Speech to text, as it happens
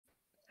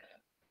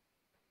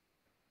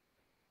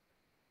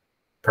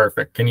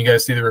Perfect. Can you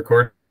guys see the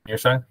record on your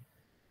side?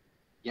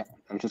 Yeah,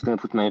 I'm just gonna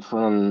put my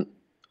phone on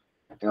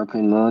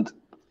airplane mode.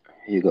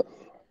 Here you go.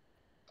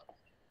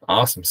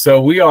 Awesome.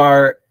 So we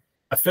are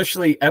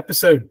officially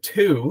episode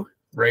 2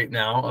 right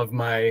now of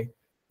my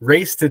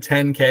race to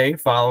 10K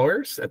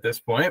followers at this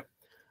point.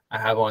 I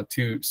have on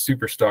 2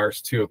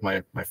 superstars, 2 of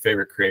my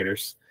favorite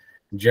creators.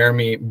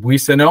 Jeremy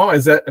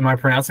Boissinot, am I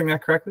pronouncing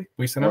that correctly?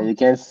 Boissinot? You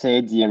can say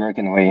it the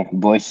American way,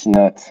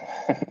 Boissinot.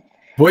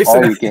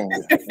 Boissinot.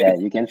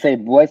 Or you can say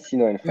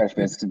Boissinot in French,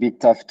 but it's a bit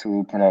tough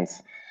to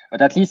pronounce.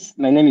 But at least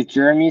my name is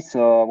Jeremy,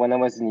 so when I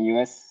was in the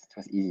US, it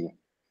was easy.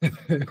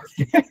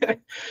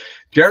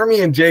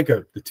 Jeremy and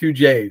Jacob, the two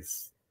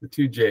J's.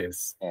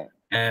 Yeah.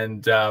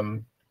 And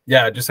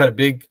just had a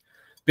big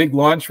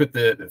launch with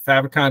the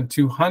Favicon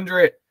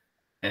 200,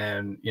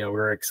 and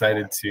we're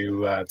excited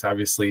to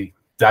obviously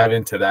dive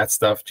into that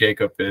stuff.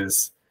 Jacob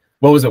is,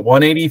 what was it,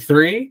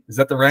 183? Is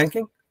that the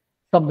ranking?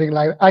 Something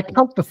like, I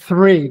count the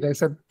 3. They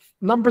said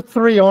number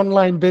 3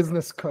 online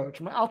business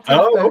coach. I'll take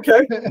that.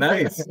 Okay,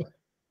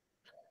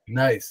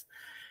 nice.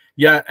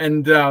 Yeah,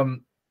 and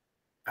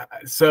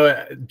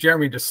so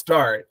Jeremy, to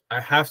start, I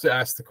have to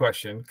ask the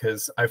question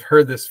because I've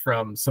heard this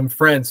from some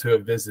friends who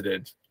have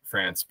visited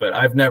France, but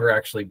I've never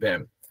actually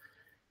been.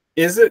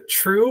 Is it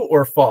true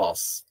or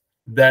false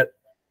that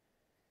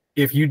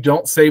if you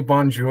don't say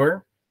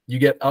bonjour, you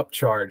get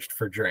upcharged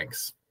for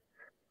drinks?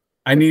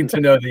 I need to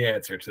know the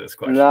answer to this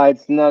question. No,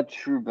 it's not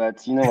true,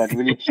 but you know what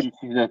really pisses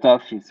that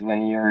off is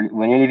when you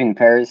live in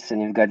Paris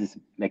and you've got this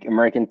like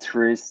American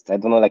tourists, I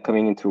don't know, like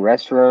coming into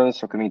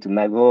restaurants or coming to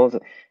McDonald's,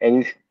 and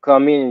you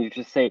come in and you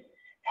just say,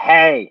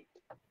 "Hey,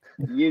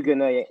 you're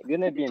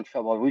gonna be in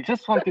trouble. We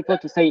just want people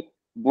to say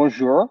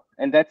bonjour,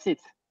 and that's it.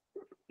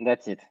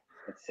 That's it."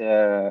 It's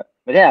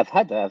but yeah,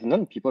 I've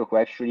known people who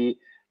actually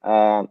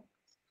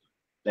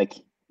like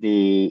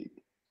they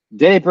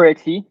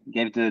deliberately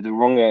gave the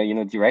wrong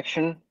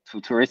direction to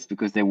tourists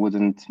because they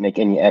wouldn't make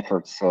any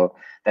effort. So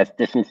that's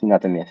definitely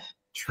not a myth.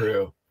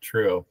 True.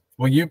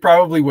 Well, you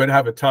probably would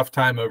have a tough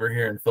time over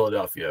here in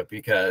Philadelphia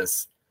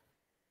because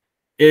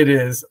it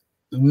is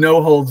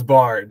no holds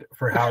barred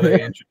for how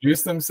they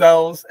introduce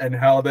themselves and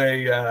how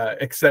they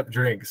accept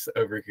drinks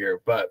over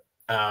here. But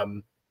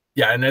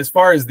yeah, and as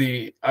far as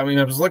I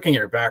was looking at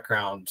your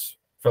background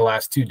for the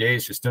last 2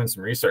 days, just doing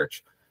some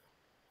research.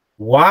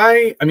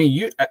 Why? I mean,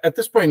 you at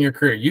this point in your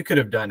career, you could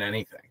have done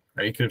anything,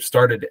 right? You could have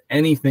started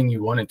anything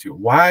you wanted to.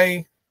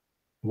 Why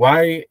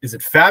is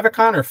it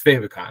Favicon or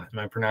Favicon? Am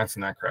I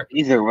pronouncing that correctly?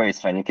 Either way is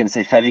fine. You can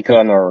say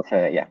Favicon or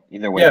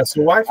either way. Yeah.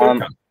 So why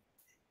Favicon?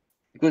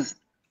 Because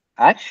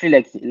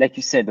actually, like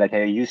you said, like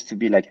I used to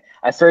be like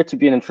I started to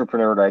be an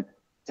entrepreneur like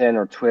 10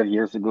 or 12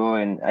 years ago,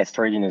 and I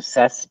started in a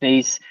SaaS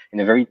space,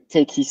 in a very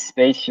techy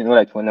space.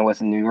 Like when I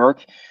was in New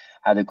York,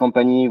 I had a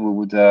company. We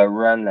would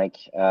run like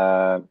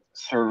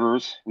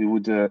servers. We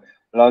would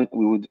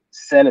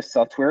sell a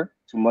software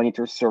to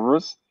monitor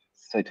servers.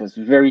 So it was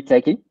very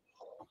techy.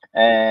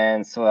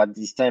 And so at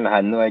this time, I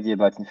had no idea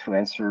about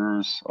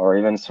influencers or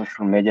even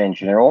social media in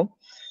general.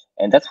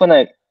 And that's when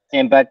I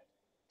came back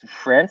to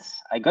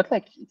France. I got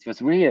it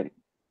was really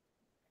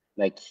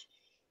like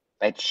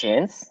by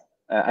chance.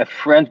 A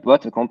friend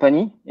bought a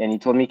company and he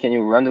told me, "Can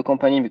you run the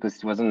company?" Because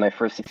it wasn't my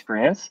first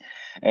experience.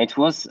 And it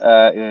was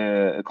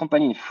a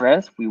company in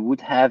France. We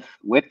would have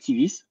web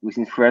TVs with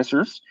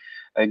influencers,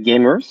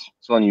 gamers,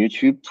 so on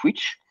YouTube,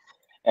 Twitch.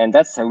 And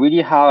that's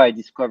really how I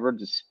discovered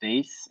the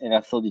space. And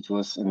I thought it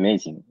was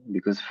amazing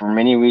because for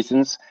many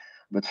reasons.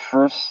 But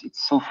first,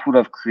 it's so full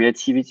of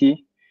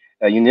creativity.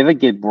 You never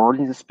get bored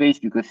in the space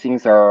because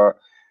things are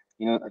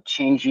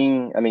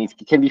changing. I mean,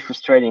 it can be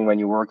frustrating when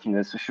you work in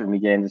the social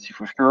media industry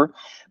for sure,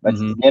 but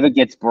it never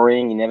gets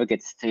boring. It never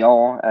gets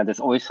stale.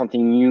 There's always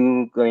something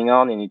new going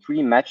on, and it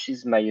really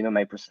matches my,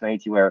 my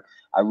personality, where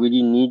I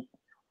really need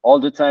all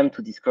the time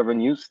to discover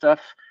new stuff,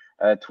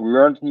 to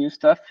learn new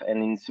stuff.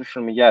 And in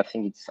social media, I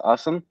think it's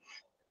awesome.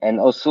 And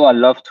also, I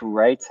love to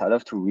write. I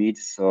love to read.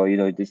 So,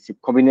 this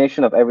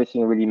combination of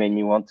everything really made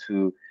me want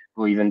to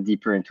go even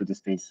deeper into the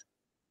space.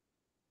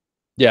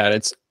 Yeah,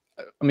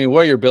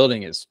 what you're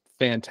building is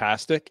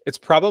fantastic. It's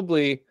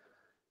probably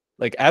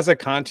like, as a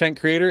content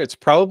creator, it's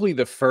probably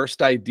the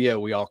first idea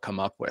we all come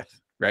up with,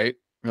 right?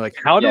 We're like,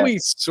 how do we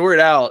sort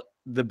out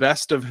the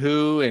best of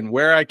who and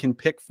where I can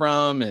pick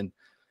from, and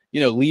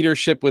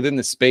leadership within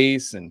the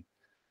space, and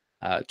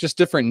just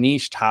different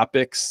niche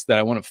topics that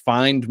I want to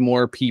find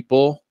more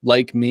people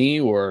like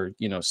me or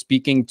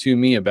speaking to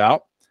me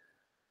about.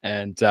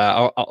 And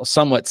I'll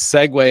somewhat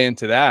segue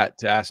into that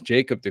to ask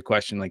Jacob the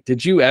question, like,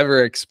 did you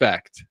ever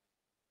expect,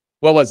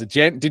 what was it?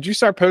 Did you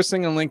start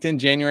posting on LinkedIn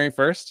January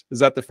 1st? Is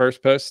that the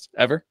first post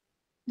ever?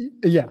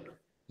 Yeah.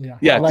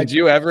 Did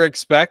you ever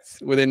expect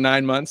within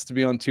 9 months to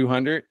be on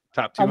 200,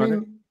 top 200? I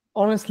mean,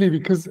 honestly,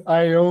 because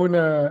I own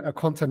a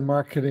content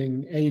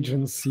marketing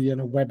agency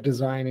and a web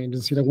design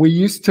agency, that we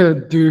used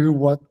to do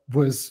what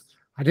was,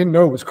 I didn't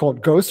know it was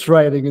called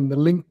ghostwriting in the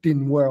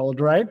LinkedIn world,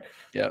 right?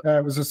 Yeah.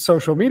 It was a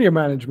social media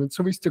management.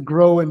 So we used to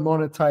grow and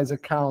monetize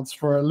accounts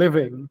for a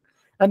living.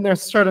 And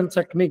there's certain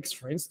techniques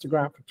for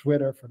Instagram, for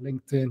Twitter, for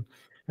LinkedIn.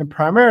 And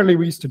primarily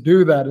we used to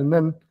do that. And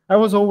then I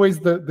was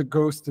always the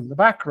ghost in the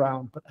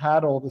background, but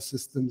had all the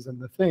systems and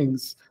the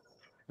things.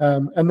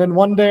 And then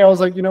one day I was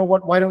like, you know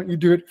what, why don't you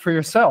do it for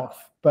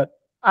yourself? But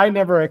I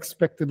never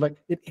expected, like,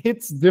 it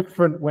hits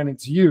different when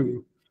it's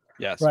you.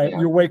 Yes. Right. Yeah.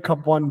 You wake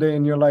up one day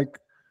and you're like,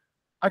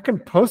 I can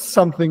post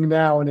something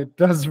now and it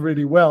does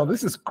really well.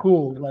 This is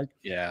cool. Like,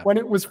 Yeah. when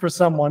it was for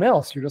someone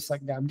else, you're just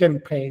like, yeah, I'm getting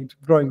paid,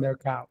 growing their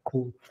account.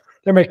 Cool.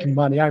 They're making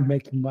money. I'm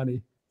making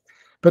money.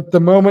 But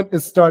the moment it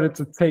started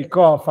to take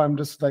off, I'm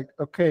just like,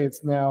 okay,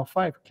 it's now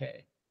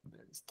 5K.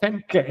 It's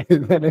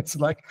 10K. Then it's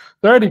like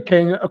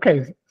 30K.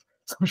 Okay,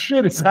 some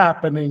shit is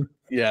happening.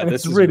 Yeah. And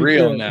This it's is really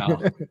real good. now.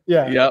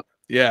 Yeah. Yep.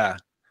 Yeah.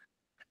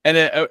 And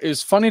it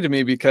was funny to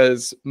me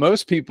because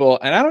most people,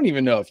 and I don't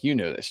even know if you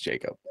know this,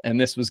 Jacob, and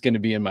this was going to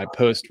be in my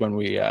post when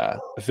we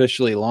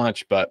officially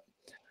launched, but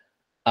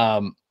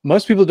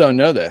most people don't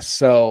know this.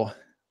 So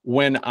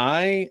when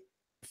I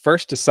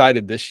first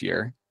decided this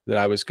year that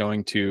I was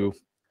going to,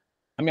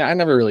 I mean, I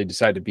never really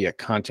decided to be a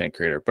content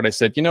creator, but I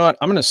said, you know what,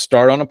 I'm going to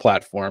start on a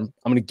platform.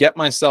 I'm going to get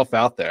myself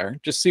out there,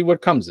 just see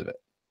what comes of it.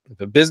 If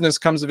a business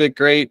comes of it,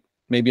 great.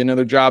 Maybe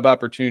another job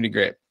opportunity,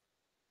 great.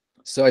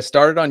 So I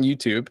started on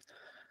YouTube.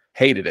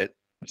 Hated it.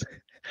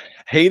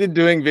 Hated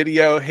doing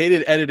video,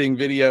 hated editing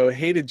video,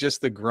 hated just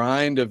the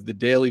grind of the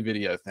daily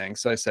video thing.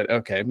 So I said,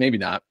 okay, maybe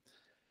not.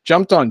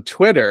 Jumped on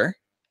Twitter,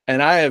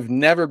 and I have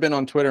never been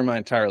on Twitter my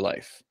entire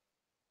life.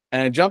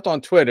 And I jumped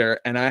on Twitter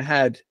and I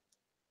had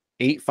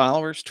 8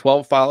 followers,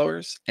 12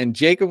 followers, and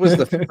Jacob was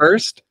the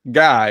first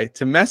guy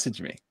to message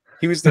me.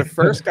 He was the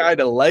first guy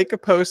to like a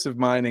post of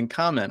mine and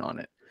comment on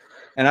it.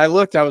 And I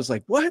looked, I was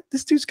like, what?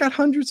 This dude's got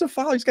hundreds of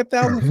followers, he's got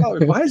thousands of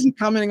followers. Why is he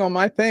commenting on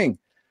my thing?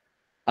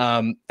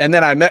 And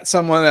then I met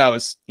someone that I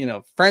was,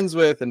 friends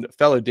with, and a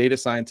fellow data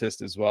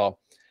scientist as well.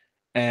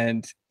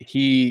 And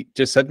he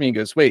just said to me, he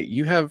goes, wait,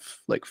 you have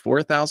like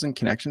 4,000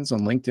 connections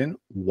on LinkedIn.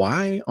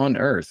 Why on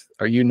earth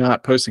are you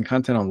not posting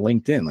content on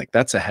LinkedIn? Like,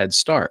 that's a head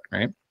start,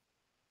 right?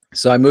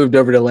 So I moved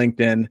over to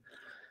LinkedIn,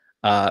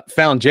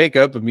 found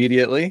Jacob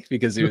immediately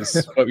because he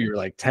was, we were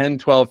like 10,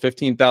 12,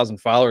 15,000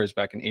 followers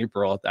back in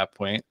April at that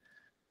point.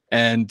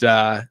 And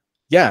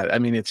yeah, I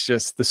mean, it's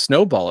just the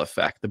snowball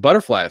effect, the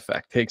butterfly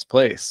effect takes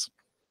place.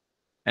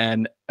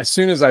 And as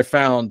soon as I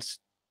found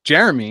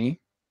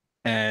Jeremy,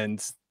 and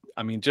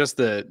I mean, just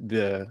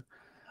the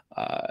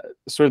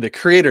sort of the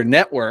creator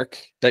network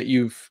that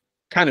you've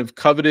kind of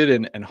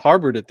coveted and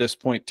harbored at this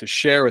point to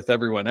share with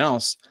everyone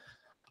else,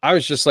 I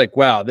was just like,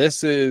 wow,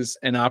 this is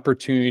an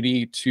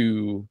opportunity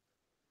to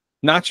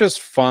not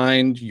just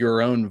find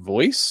your own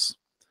voice,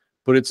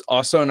 but it's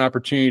also an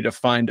opportunity to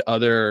find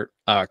other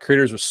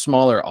creators with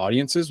smaller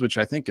audiences, which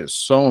I think is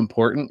so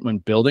important when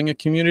building a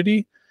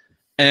community.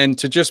 And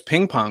to just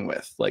ping pong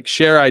with, like,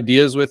 share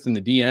ideas with in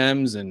the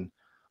DMs, and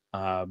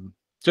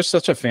just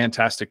such a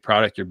fantastic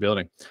product you're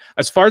building.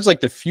 As far as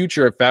like the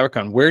future of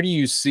Favicon, where do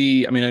you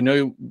see, I mean, I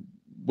know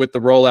with the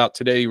rollout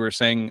today, you were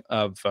saying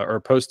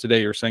or post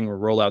today, you're saying we'll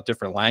roll out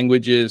different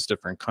languages,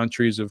 different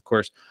countries, of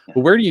course,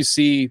 but where do you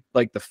see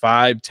like the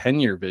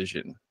 5-10-year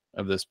vision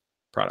of this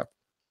product?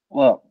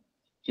 Well,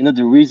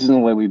 the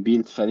reason why we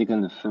built Favicon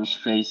in the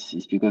first place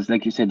is because,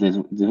 like you said,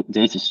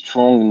 there's a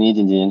strong need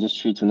in the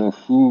industry to know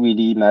who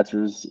really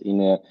matters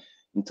in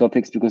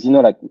topics. Because,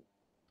 like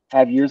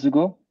 5 years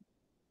ago,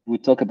 we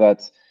talk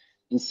about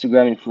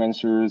Instagram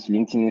influencers,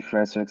 LinkedIn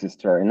influencers,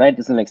 etc. And now it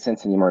doesn't make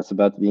sense anymore. It's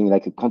about being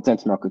like a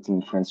content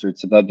marketing influencer.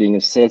 It's about being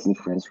a sales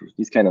influencer,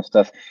 this kind of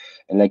stuff.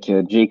 And like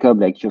Jacob,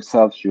 like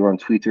yourself, you're on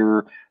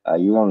Twitter,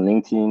 you're on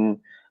LinkedIn.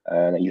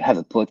 You have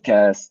a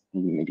podcast,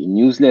 maybe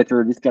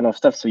newsletter, this kind of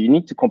stuff. So you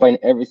need to combine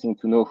everything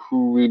to know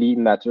who really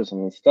matters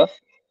on this stuff.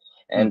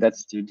 And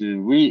that's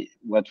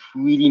what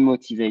really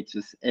motivates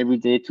us every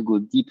day to go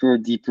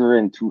deeper,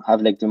 and to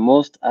have like the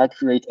most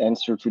accurate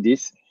answer to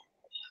this.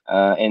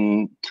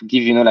 And to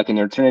give, like an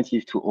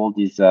alternative to all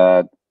these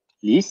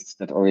lists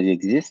that already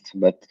exist.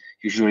 But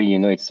usually,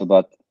 it's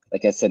about,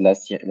 like I said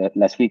last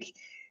week,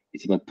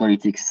 it's about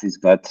politics, it's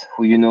about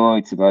who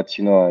it's about,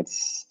 it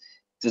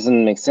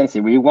doesn't make sense.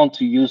 We want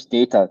to use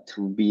data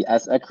to be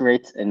as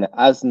accurate and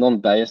as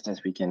non-biased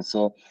as we can.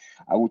 So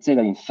I would say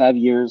that in 5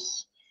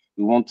 years,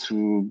 we want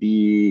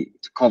to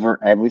cover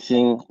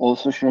everything, all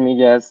social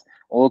medias,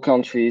 all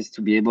countries,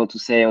 to be able to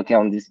say, okay,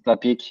 on this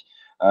topic,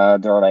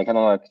 there are like, I don't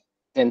know, like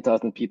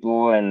 10,000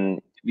 people, and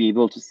to be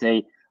able to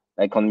say,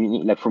 like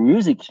for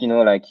music,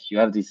 like you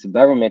have these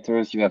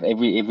barometers, you have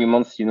every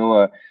month,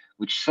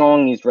 which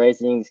song is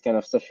rising, this kind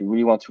of stuff. You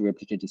really want to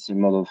replicate the same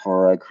model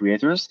for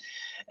creators.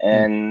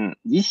 And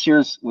this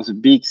year's was a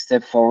big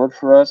step forward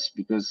for us,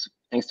 because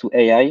thanks to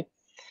AI,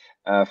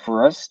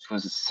 for us, it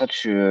was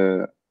such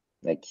a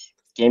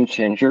game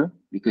changer,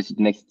 because it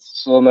makes it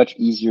so much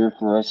easier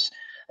for us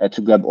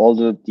to grab all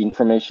the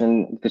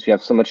information, because we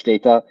have so much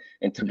data,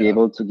 and to be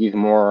able to give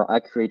more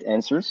accurate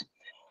answers.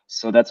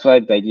 So that's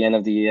why by the end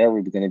of the year,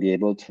 we're going to be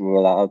able to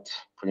roll out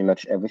pretty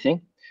much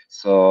everything.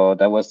 So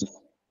that was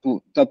the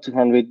top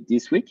 200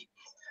 this week.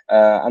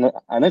 I know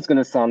it's going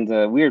to sound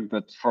weird,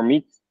 but for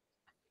me,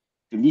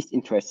 the least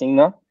interesting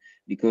now,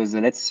 because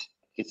it's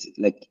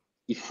like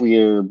if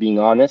we're being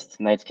honest,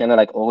 now it's kind of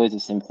like always the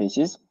same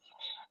places.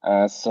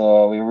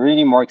 So we're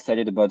really more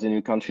excited about the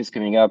new countries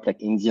coming up,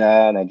 like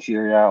India,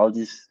 Nigeria, all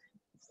these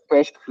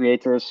fresh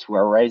creators who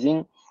are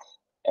rising.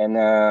 And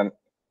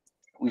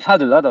we've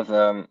had a lot of,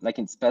 like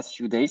in the past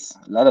few days,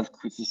 a lot of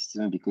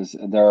criticism because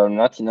there are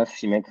not enough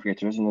female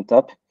creators in the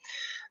top.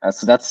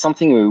 So that's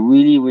something we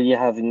really, really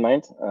have in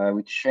mind.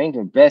 We're trying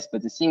our best,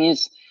 but the thing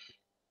is,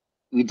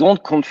 we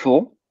don't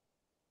control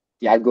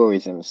the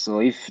algorithm.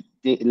 So if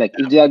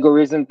the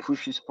algorithm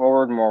pushes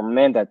forward more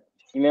men than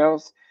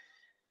females,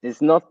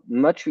 there's not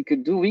much we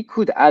could do. We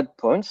could add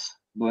points,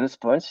 bonus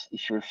points,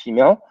 if you're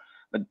female,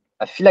 but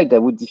I feel like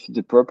that would defeat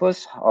the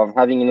purpose of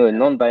having a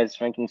non-biased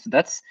ranking. So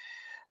that's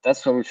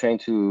what we're trying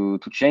to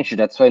change.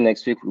 That's why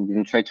next week we're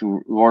going to try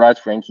to roll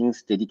out rankings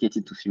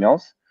dedicated to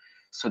females,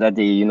 so that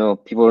they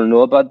people will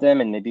know about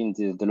them, and maybe in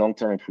the long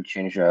term it will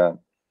change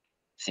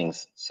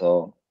things.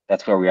 So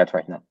that's where we're at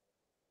right now.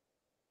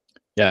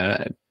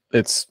 Yeah,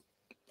 it's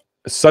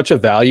such a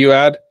value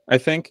add, I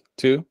think,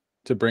 too,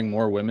 to bring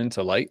more women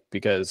to light,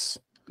 because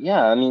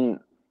yeah, I mean,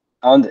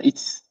 and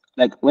it's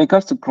like when it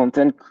comes to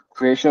content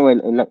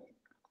creation,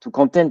 to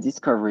content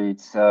discovery,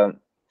 it's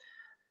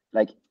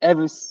like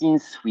ever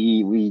since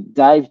we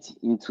dived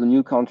into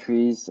new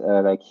countries,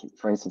 like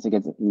for instance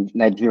again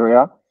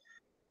Nigeria,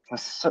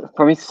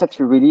 for me it's such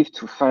a relief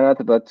to find out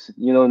about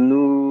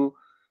new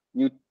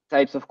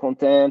types of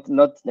content,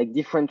 not like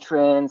different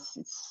trends.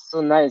 It's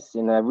so nice,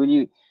 and I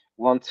really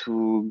want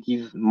to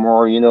give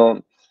more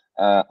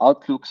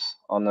outlooks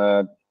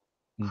on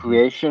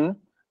creation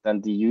than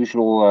the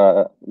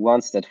usual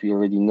ones that we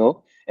already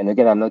know. And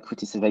again, I'm not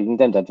criticizing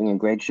them; they're doing a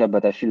great job.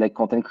 But I feel like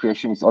content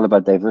creation is all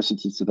about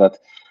diversity. It's about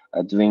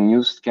doing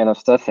new kind of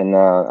stuff, and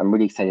I'm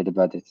really excited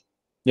about it.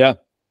 Yeah,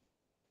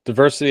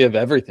 diversity of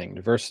everything,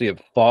 diversity of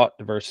thought,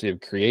 diversity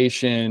of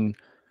creation.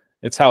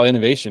 It's how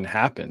innovation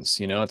happens.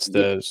 It's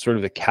the sort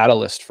of the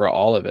catalyst for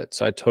all of it.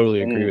 So I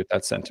totally agree with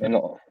that sentiment.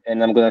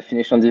 And I'm gonna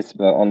finish on this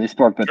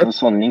part, but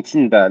also on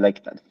LinkedIn. But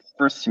like that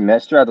first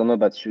semester, I don't know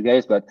about you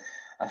guys, but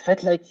I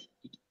felt like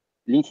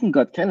LinkedIn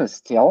got kind of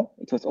stale.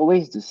 It was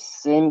always the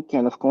same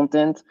kind of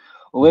content.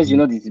 Always,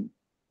 this.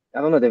 I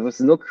don't know. There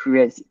was no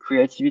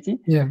creativity.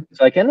 Yeah.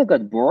 So I kind of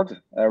got bored.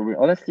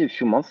 Honestly, a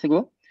few months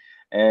ago,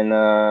 and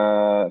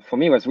for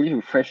me, it was really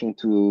refreshing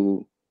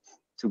to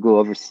go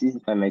overseas,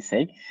 if I may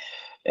say.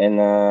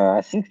 And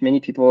I think many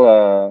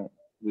people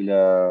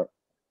will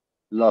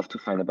love to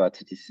find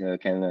about this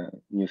kind of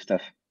new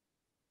stuff.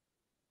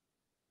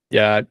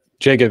 Yeah,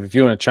 Jacob, if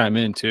you want to chime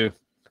in too.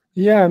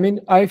 Yeah, I mean,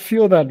 I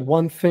feel that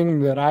one thing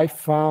that I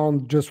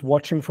found just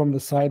watching from the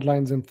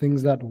sidelines and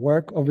things that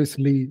work,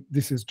 obviously,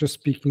 this is just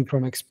speaking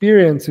from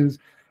experience, is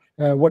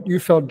what you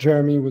felt,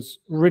 Jeremy, was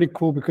really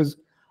cool, because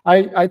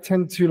I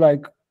tend to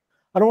like,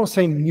 I don't want to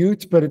say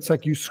mute, but it's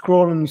like you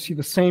scroll and you see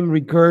the same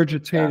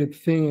regurgitated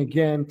thing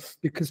again,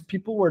 because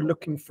people were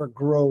looking for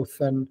growth.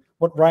 And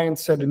what Ryan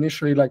said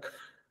initially, like,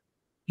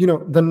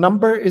 the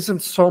number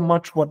isn't so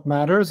much what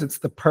matters, it's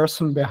the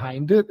person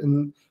behind it.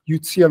 And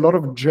you'd see a lot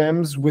of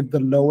gems with the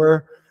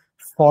lower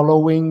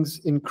followings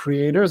in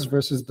creators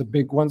versus the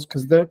big ones,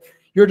 because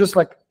you're just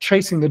like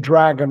chasing the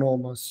dragon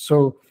almost.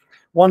 So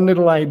one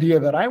little idea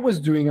that I was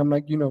doing, I'm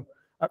like,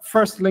 at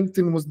first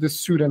LinkedIn was this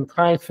suit and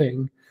tie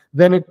thing.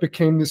 Then it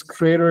became this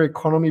creator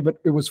economy, but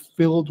it was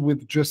filled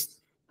with just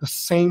the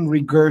same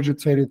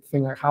regurgitated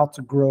thing, like how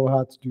to grow,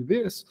 how to do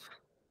this.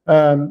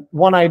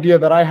 One idea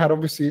that I had,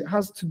 obviously,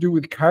 has to do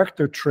with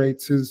character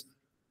traits, is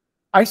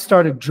I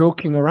started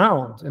joking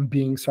around and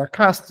being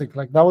sarcastic.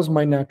 Like that was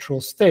my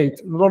natural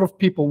state. And a lot of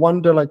people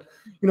wonder, like,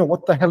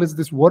 what the hell is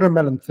this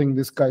watermelon thing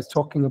this guy's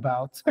talking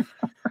about?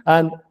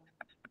 And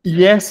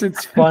yes,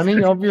 it's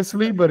funny,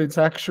 obviously, but it's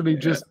actually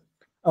just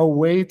a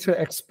way to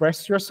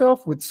express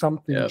yourself with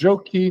something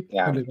jokey,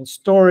 a little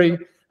story.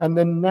 And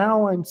then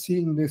now I'm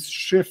seeing this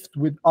shift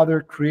with other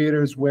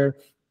creators where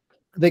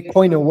they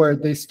coin a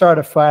word, they start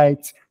a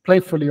fight,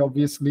 playfully,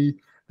 obviously,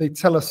 they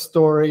tell a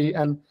story.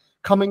 And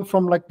coming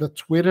from like the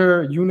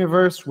Twitter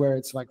universe, where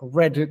it's like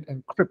Reddit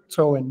and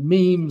crypto and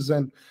memes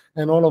and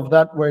all of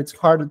that, where it's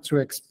harder to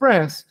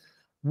express,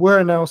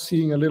 we're now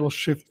seeing a little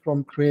shift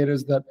from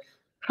creators that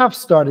have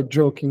started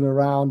joking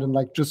around and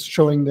like just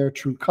showing their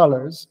true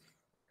colors.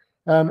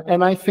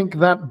 And I think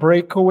that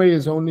breakaway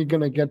is only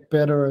going to get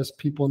better as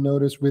people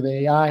notice with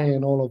AI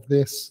and all of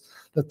this,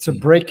 that to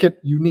break it,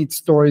 you need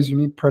stories, you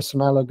need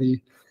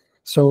personality.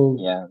 So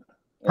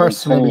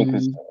personally,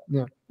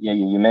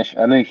 you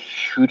mentioned, I'm a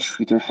huge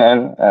Twitter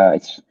fan.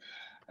 It's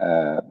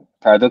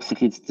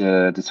paradoxically, it's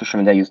the social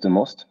media I use the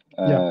most.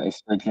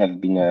 Historically,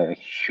 I've been a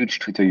huge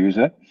Twitter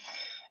user,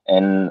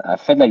 and I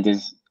felt like there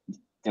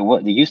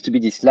used to be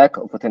this lack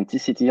of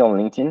authenticity on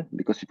LinkedIn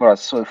because people are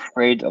so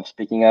afraid of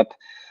speaking up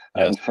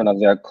in front of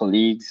their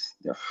colleagues,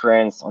 their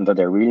friends, under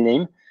their real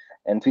name.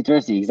 And Twitter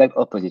is the exact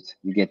opposite.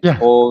 You get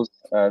trolls.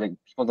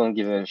 People don't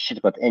give a shit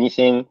about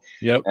anything.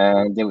 People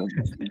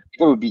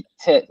would be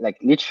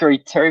literally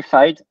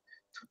terrified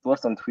to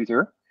post on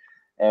Twitter.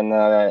 And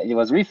it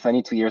was really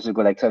funny 2 years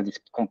ago, like to have these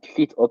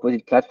complete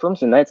opposite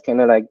platforms. And now it's kind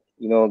of like,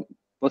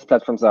 both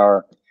platforms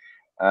are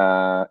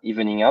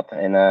evening up,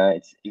 and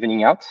it's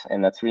evening out,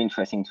 and that's really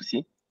interesting to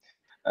see.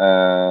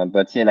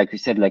 But yeah, like we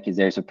said, like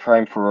there's a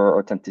prime for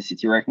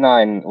authenticity right now.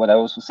 And what I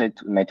also said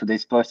in my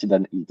today's post is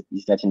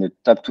that in the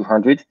top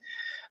 200,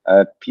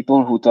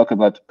 people who talk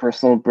about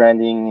personal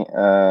branding,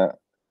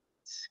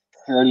 it's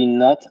clearly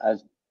not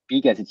as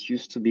big as it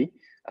used to be.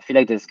 I feel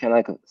like there's kind of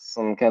like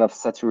some kind of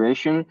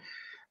saturation.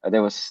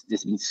 There's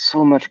been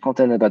so much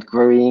content about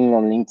growing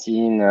on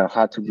LinkedIn,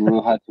 how to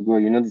grow,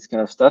 you know, this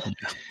kind of stuff,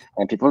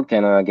 and people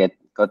kind of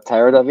got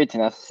tired of it.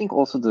 And I think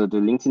also the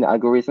LinkedIn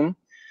algorithm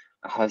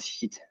has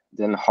hit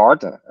them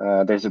hard.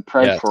 There's a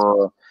prime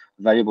for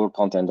valuable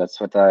content.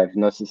 That's what I've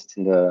noticed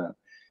in the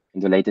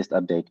latest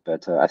update.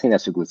 But I think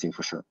that's a good thing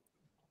for sure.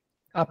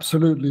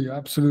 Absolutely,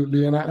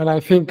 absolutely. And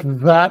I think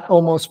that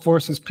almost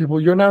forces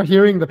people. You're now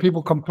hearing the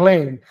people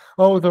complain,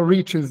 oh, the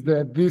reach is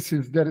dead, this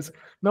is dead.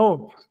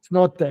 No, it's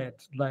not dead.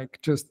 Like,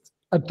 just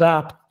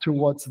adapt to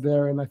what's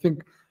there. And I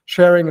think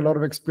sharing a lot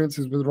of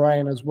experiences with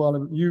Ryan as well,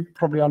 and you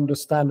probably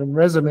understand and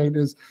resonate,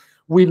 is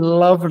we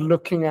love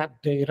looking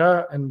at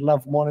data and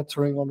love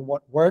monitoring on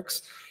what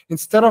works.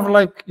 Instead of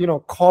like, you know,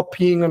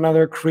 copying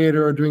another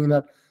creator or doing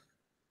that,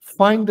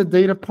 find the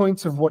data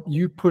points of what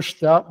you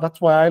pushed out. That's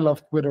why I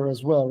love Twitter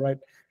as well, right?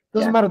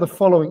 Doesn't matter the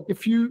following.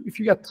 If you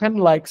got 10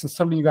 likes and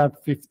suddenly you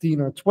got 15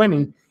 or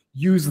 20,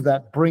 use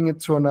that, bring it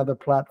to another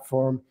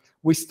platform.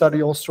 We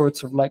study all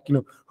sorts of, like, you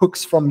know,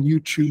 hooks from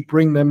YouTube,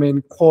 bring them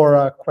in,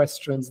 Quora,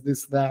 questions,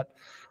 this, that.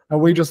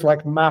 And we just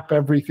like map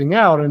everything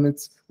out. And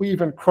we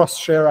even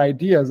cross-share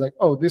ideas like,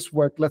 oh, this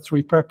worked, let's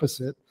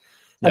repurpose it.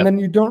 And then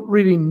you don't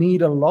really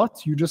need a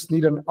lot. You just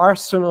need an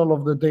arsenal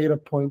of the data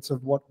points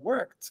of what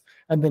worked.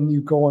 And then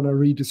you go on a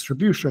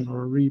redistribution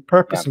or a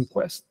repurposing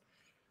quest.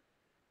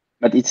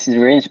 But it's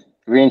very,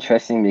 very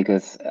interesting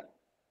because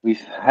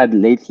we've had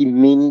lately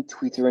many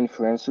Twitter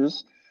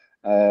influencers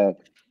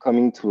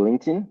coming to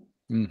LinkedIn.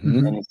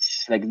 And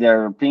it's like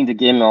they're playing the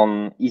game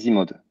on easy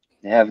mode.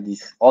 They have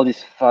all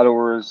these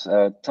followers,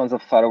 tons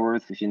of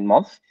followers within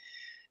months.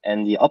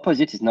 And the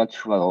opposite is not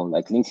true at all.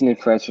 Like LinkedIn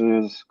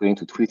influencers going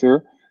to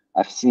Twitter,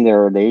 I've seen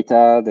their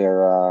data,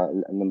 their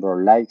number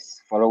of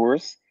likes,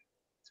 followers.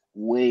 It's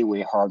way,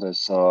 way harder.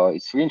 So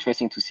it's really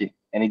interesting to see.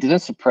 And it doesn't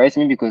surprise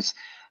me because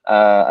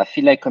I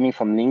feel like coming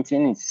from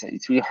LinkedIn,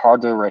 it's really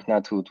harder right now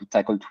to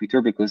tackle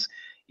Twitter because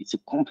it's a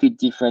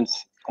completely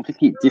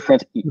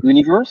different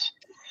universe.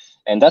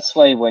 And that's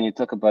why when you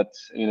talk about,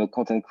 you know,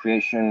 content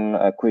creation,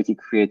 creative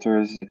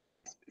creators,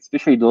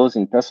 especially those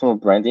in personal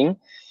branding,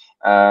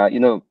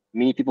 you know,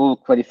 many people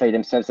qualify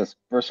themselves as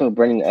personal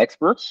branding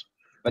experts.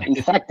 But in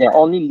fact, they're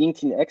only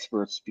LinkedIn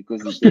experts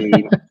because they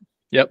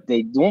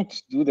they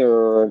don't do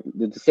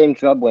the same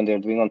job when they're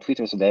doing on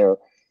Twitter. So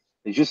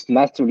they just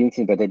master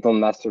LinkedIn, but they don't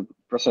master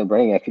personal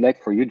branding. I feel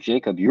like for you,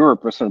 Jacob, you're a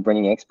personal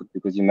branding expert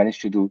because you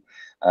managed to do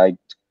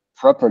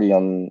properly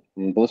on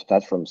both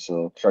platforms.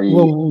 So sorry.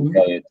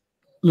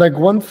 Like,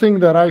 one thing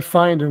that I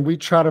find, and we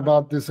chat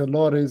about this a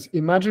lot, is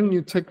imagine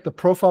you take the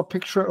profile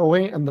picture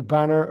away and the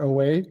banner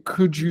away.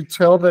 Could you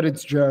tell that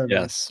it's Jeremy?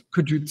 Yes.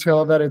 Could you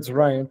tell that it's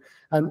Ryan?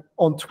 And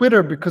on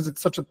Twitter, because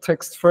it's such a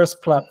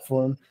text-first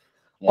platform,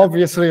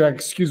 obviously, like,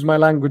 excuse my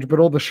language, but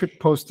all the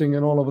shit posting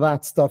and all of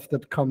that stuff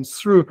that comes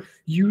through,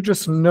 you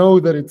just know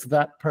that it's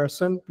that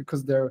person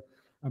because they're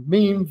a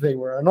meme, they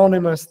were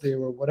anonymous, they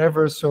were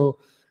whatever. So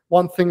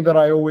one thing that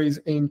I always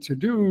aim to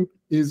do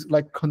is,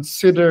 like,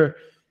 consider,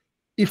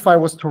 if I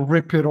was to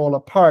rip it all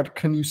apart,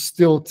 can you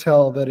still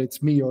tell that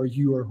it's me or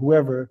you or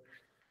whoever?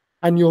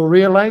 And you'll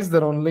realize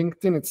that on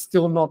LinkedIn, it's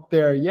still not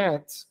there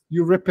yet.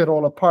 You rip it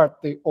all apart,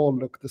 they all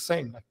look the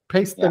same. Like,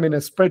 paste them in a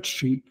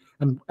spreadsheet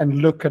and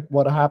look at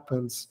what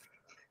happens.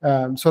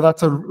 So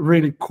that's a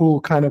really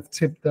cool kind of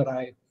tip that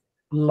I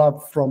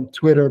love from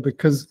Twitter,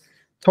 because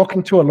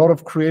talking to a lot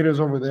of creators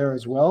over there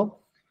as well,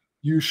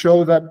 you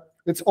show that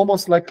it's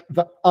almost like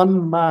the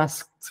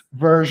unmasked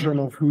version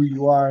of who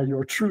you are,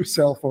 your true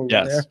self over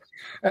there.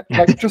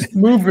 Like, just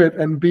move it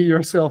and be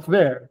yourself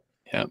there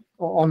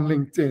on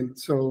LinkedIn.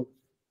 So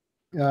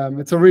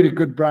it's a really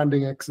good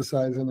branding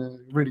exercise and a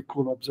really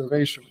cool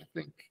observation, I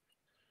think.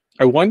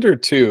 I wonder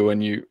too,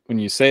 when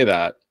you say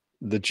that,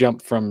 the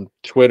jump from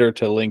Twitter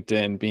to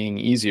LinkedIn being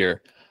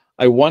easier,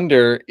 I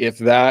wonder if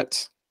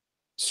that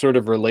sort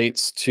of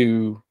relates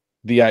to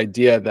the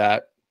idea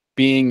that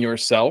being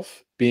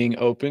yourself, being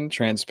open,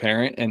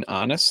 transparent, and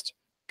honest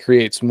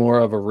creates more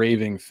of a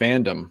raving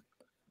fandom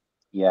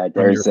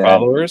from your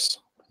followers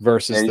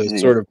versus the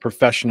sort of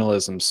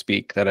professionalism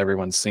speak that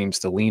everyone seems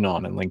to lean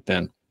on in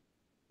LinkedIn.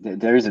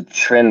 There is a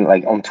trend,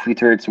 like on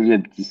Twitter, it's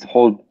really this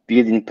whole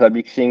build in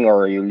public thing,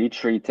 or you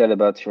literally tell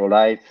about your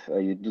life.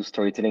 You do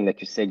storytelling,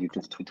 like you said, you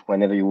can tweet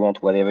whenever you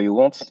want, whatever you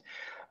want.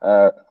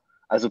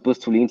 As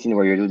opposed to LinkedIn,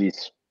 where you do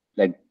this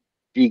like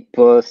big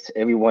post,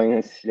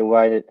 everyone in a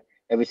while,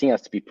 everything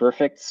has to be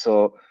perfect.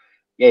 So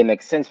yeah, it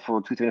makes sense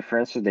for Twitter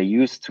influencers. They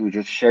used to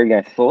just share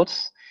their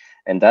thoughts,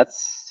 and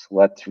that's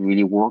what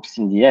really works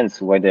in the end.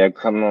 So when they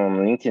come on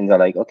LinkedIn, they're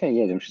like, okay,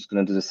 yeah, I'm just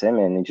gonna do the same,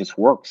 and it just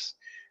works,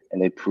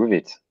 and they prove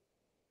it.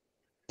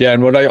 Yeah,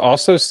 and what I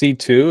also see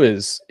too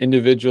is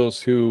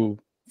individuals who,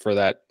 for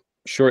that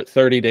short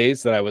 30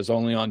 days that I was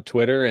only on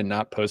Twitter and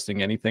not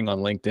posting anything on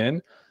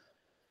LinkedIn,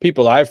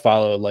 people I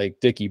follow like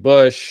Dickie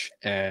Bush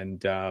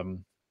and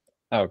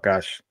oh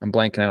gosh, I'm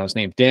blanking on his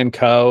name, Dan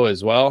Coe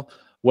as well.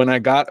 When I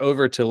got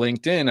over to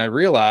LinkedIn, I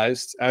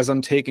realized as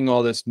I'm taking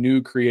all this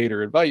new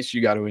creator advice,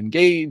 you got to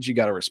engage, you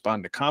got to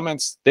respond to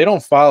comments. They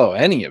don't follow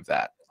any of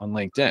that on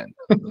LinkedIn.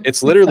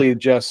 It's literally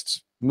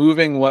just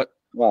moving what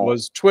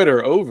was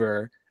Twitter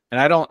over.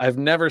 And I've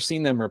never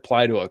seen them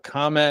reply to a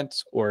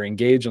comment or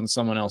engage on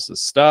someone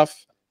else's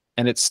stuff.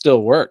 And it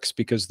still works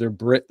because they're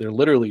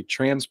literally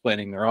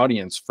transplanting their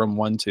audience from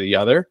one to the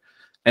other.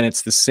 And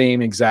it's the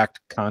same exact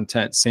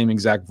content, same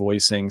exact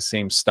voicing,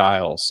 same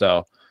style.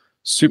 So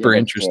super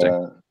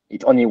interesting.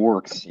 It only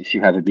works if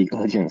you have a big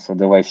audience.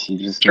 Otherwise, you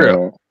just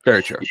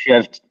very true. If you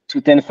have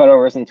 10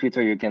 followers on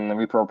Twitter, you can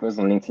repurpose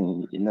on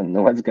LinkedIn.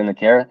 No one's gonna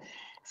care.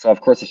 So of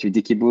course, if you're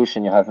Dickie Bush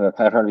and you have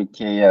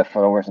 500K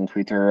followers on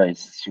Twitter,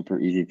 it's super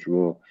easy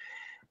to.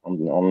 On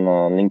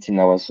LinkedIn,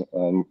 I was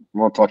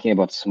more talking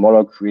about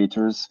smaller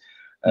creators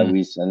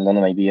with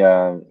maybe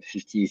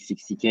 50,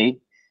 60K.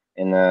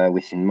 And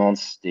within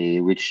months,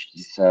 they reach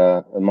this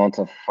amount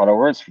of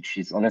followers, which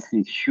is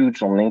honestly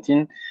huge on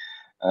LinkedIn.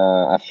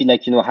 I feel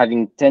like,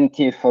 having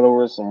 10K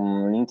followers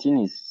on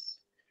LinkedIn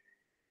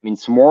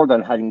means more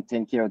than having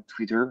 10K on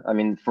Twitter. I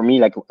mean, for me,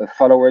 like a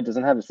follower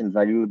doesn't have the same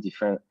value,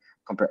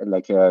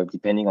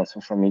 depending on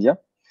social media.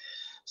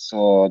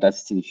 So that's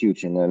still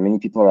huge, and many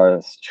people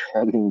are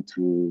struggling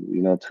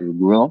to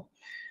grow.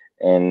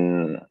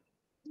 And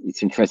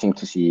it's interesting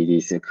to see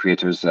these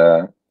creators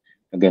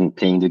again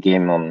playing the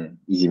game on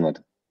easy mode.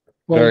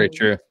 Well, very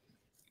true.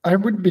 I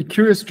would be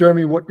curious,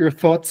 Jeremy, what your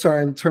thoughts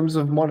are in terms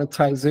of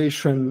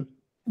monetization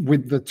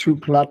with the two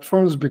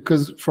platforms,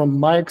 because from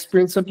my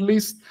experience, at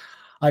least,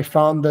 I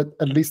found that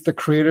at least the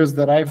creators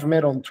that I've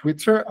met on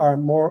Twitter are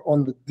more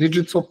on the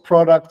digital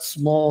product,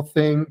 small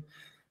thing,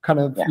 kind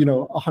of,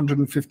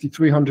 $150,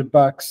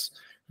 $300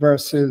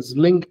 versus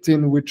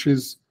LinkedIn, which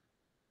is,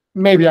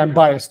 maybe I'm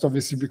biased,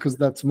 obviously, because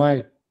that's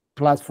my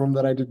platform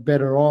that I did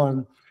better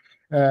on,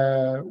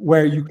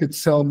 where you could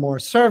sell more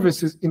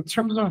services. In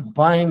terms of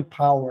buying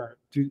power,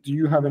 do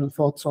you have any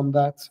thoughts on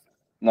that?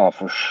 No,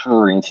 for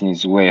sure, LinkedIn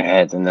is way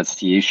ahead, and that's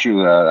the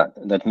issue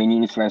that many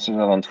influencers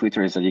have on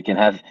Twitter, is that you can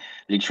have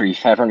literally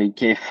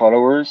 500K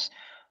followers,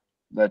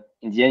 but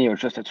in the end, you're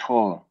just a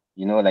troll.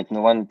 Like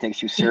no one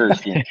takes you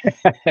seriously.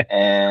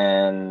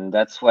 And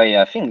that's why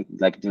I think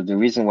like the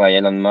reason why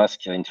Elon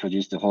Musk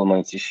introduced the whole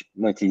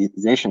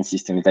monetization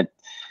system is that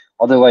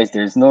otherwise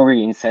there's no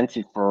real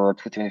incentive for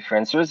Twitter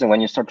influencers. And when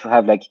you start to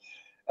have like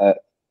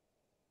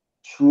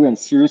true and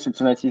serious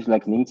alternatives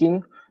like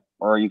LinkedIn,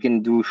 or you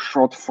can do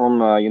short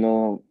form,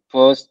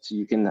 posts,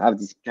 you can have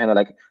this kind of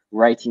like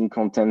writing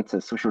content,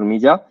 social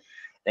media,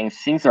 then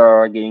things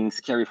are getting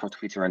scary for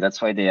Twitter. And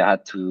that's why they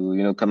had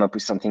to, come up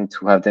with something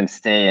to have them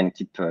stay and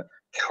keep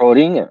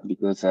trolling.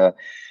 Because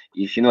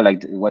if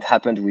like what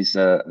happened with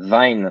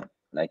Vine,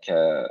 like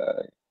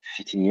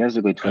 15 years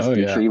ago, it was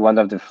literally one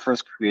of the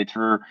first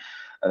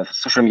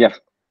social media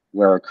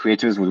where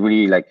creators would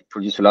really like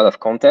produce a lot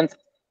of content,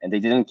 and they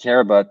didn't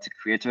care about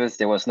creators.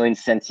 There was no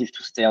incentive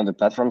to stay on the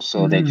platform,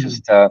 so they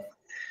just that's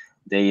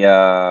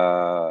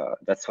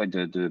why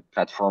the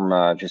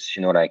platform just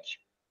like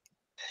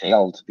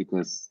failed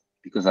because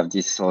of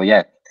this. So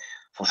yeah,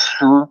 for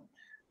sure,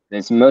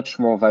 there's much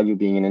more value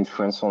being an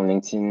influencer on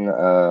LinkedIn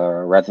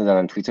rather than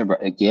on Twitter.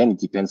 But again, it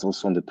depends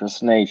also on the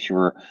person. If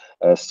you're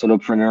a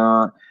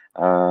solopreneur,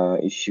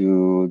 if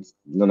you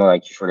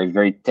if you're like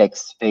very tech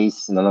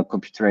space,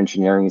 computer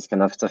engineering, this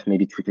kind of stuff,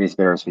 maybe Twitter is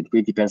better. So it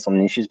really depends on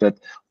niches. But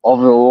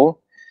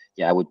overall,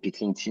 yeah, I would pick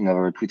LinkedIn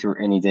over Twitter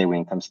any day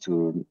when it comes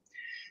to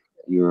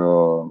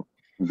your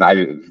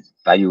value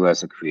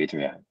as a creator.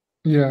 Yeah.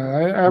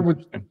 Yeah, I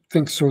would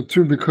think so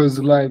too, because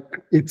like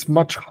it's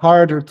much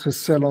harder to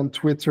sell on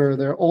Twitter.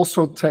 They're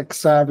also tech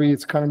savvy.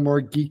 It's kind of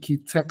more geeky,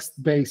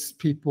 text-based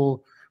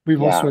people.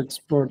 We've also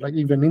explored like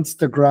even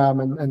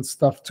Instagram and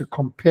stuff to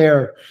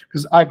compare,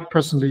 because I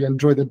personally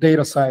enjoy the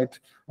data side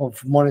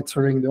of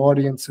monitoring the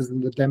audiences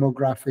and the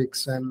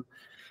demographics. And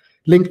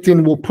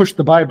LinkedIn will push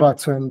the buy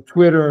button.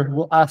 Twitter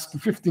will ask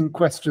 15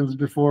 questions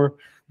before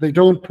they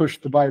don't push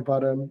the buy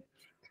button.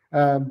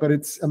 But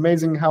it's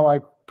amazing how I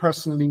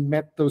personally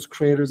met those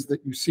creators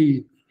that you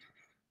see.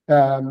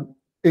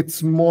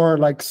 It's more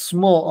like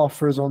small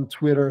offers on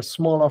Twitter,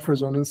 small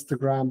offers on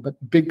Instagram, but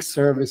big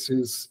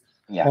services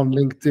on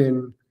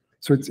LinkedIn.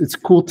 So it's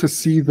cool to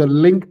see the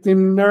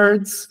LinkedIn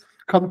nerds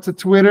come to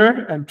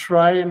Twitter and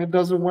try, and it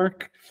doesn't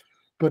work,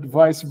 but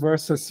vice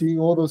versa, seeing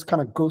all those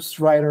kind of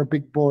ghostwriter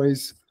big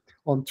boys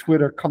on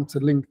Twitter come to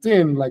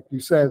LinkedIn, like you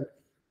said,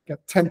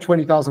 get 10,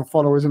 20,000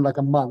 followers in like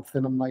a month.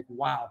 And I'm like,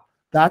 wow,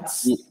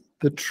 that's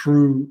the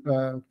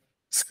true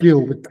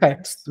skill with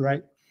text,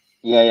 right?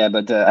 Yeah,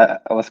 but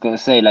I was gonna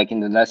say, like in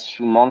the last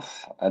few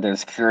months,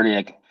 there's clearly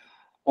like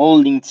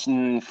all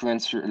LinkedIn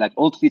influencers, like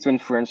all Twitter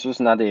influencers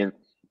now, they're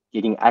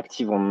getting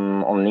active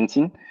on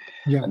LinkedIn.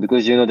 Yeah,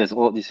 because there's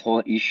all this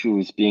whole issue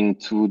is being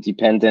too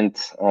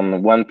dependent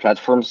on one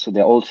platform, so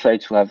they all try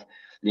to have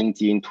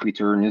LinkedIn,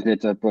 Twitter,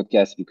 newsletter,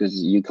 podcast, because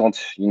you can't,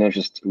 you know,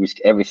 just risk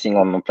everything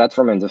on one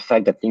platform. And the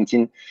fact that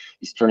LinkedIn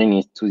is turning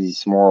into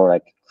this more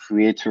like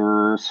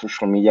creator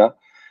social media,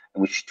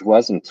 which it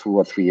wasn't 2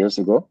 or 3 years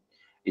ago,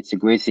 it's a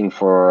great thing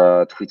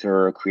for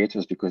Twitter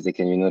creators because they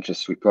can, you know,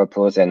 just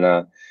repurpose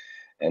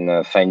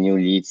and find new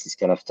leads, this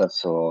kind of stuff.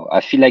 So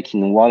I feel like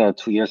in 1 or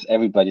 2 years,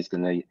 everybody's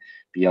gonna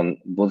be on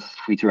both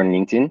Twitter and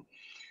LinkedIn,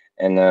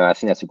 and I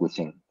think that's a good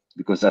thing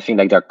because I think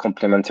like they're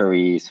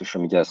complementary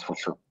social medias for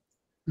sure.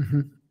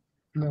 Mm-hmm.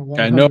 No,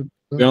 I know 100%.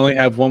 we only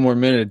have 1 more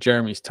minute of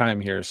Jeremy's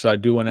time here, so I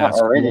do want to ask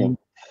Already.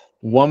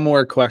 one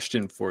more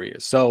question for you.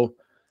 So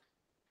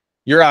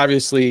you're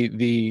obviously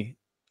the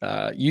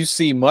you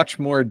see much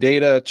more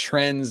data,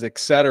 trends,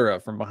 etc.,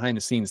 from behind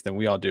the scenes than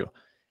we all do.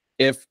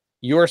 If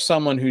you're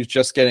someone who's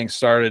just getting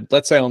started,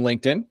 let's say on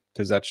LinkedIn,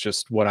 because that's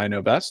just what I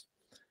know best,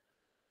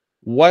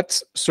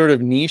 what sort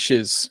of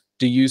niches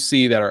do you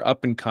see that are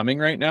up and coming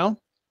right now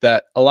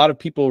that a lot of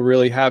people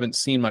really haven't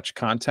seen much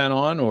content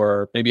on,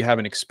 or maybe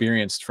haven't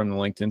experienced from the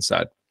LinkedIn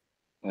side?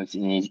 Well, it's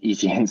an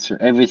easy answer.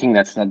 Everything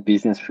that's not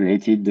business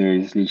related, there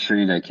is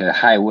literally like a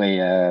highway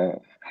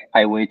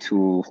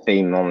to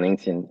fame on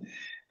LinkedIn.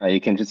 You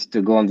can just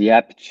go on the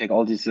app, check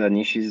all these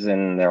niches,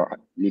 and they're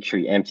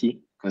literally empty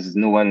because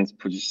no one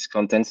produces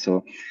content.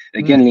 So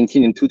again,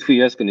 LinkedIn in 2-3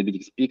 years is going to be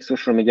this big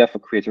social media for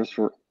creators,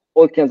 for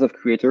all kinds of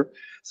creators.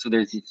 So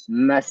there's this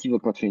massive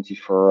opportunity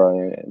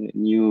for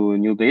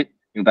new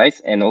buys,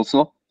 and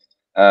also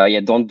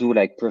don't do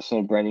like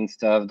personal branding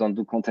stuff, don't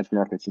do content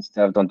marketing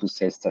stuff, don't do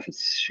sales stuff.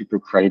 It's super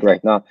crowded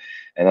right now,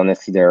 and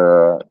honestly there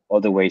are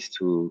other ways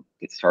to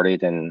get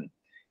started and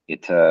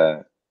get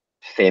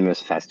famous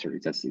faster.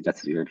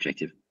 That's your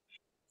objective.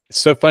 It's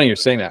so funny you're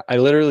saying that. I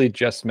literally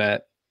just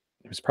met,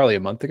 it was probably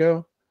a month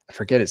ago, I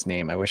forget his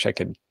name, I wish I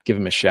could give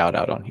him a shout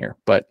out on here,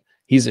 but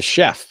he's a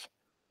chef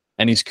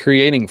and he's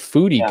creating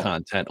foodie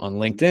content on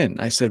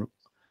LinkedIn. I said,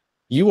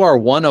 you are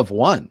one of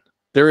one.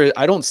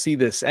 I don't see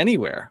this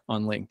anywhere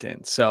on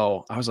LinkedIn.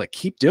 So I was like,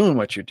 keep doing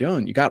what you're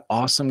doing. You got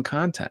awesome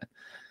content.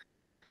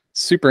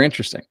 Super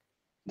interesting.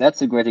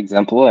 That's a great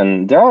example.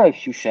 And there are a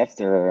few chefs.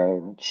 There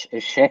are a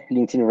chef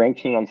LinkedIn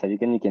ranking on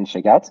Fabian you can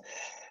check out.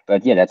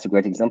 But yeah, that's a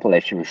great example.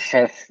 If you're a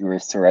chef, you're a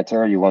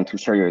restaurateur, you want to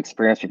share your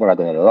experience, people are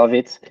going to love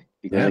it.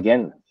 Because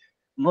again,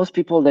 most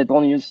people, they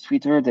don't use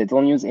Twitter, they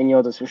don't use any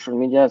other social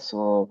media.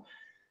 So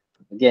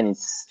again,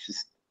 it's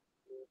just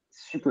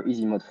super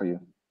easy mode for you.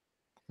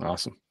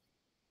 Awesome.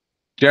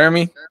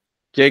 Jeremy,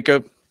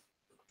 Jacob,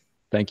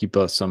 thank you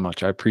both so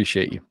much. I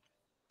appreciate you.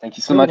 Thank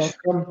you so much.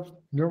 Welcome.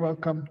 You're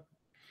welcome.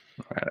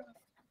 All right.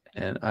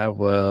 And I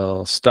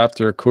will stop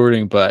the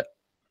recording, but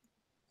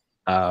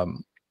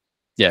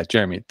yeah,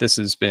 Jeremy, this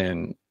has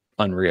been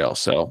unreal.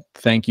 So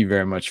thank you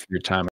very much for your time.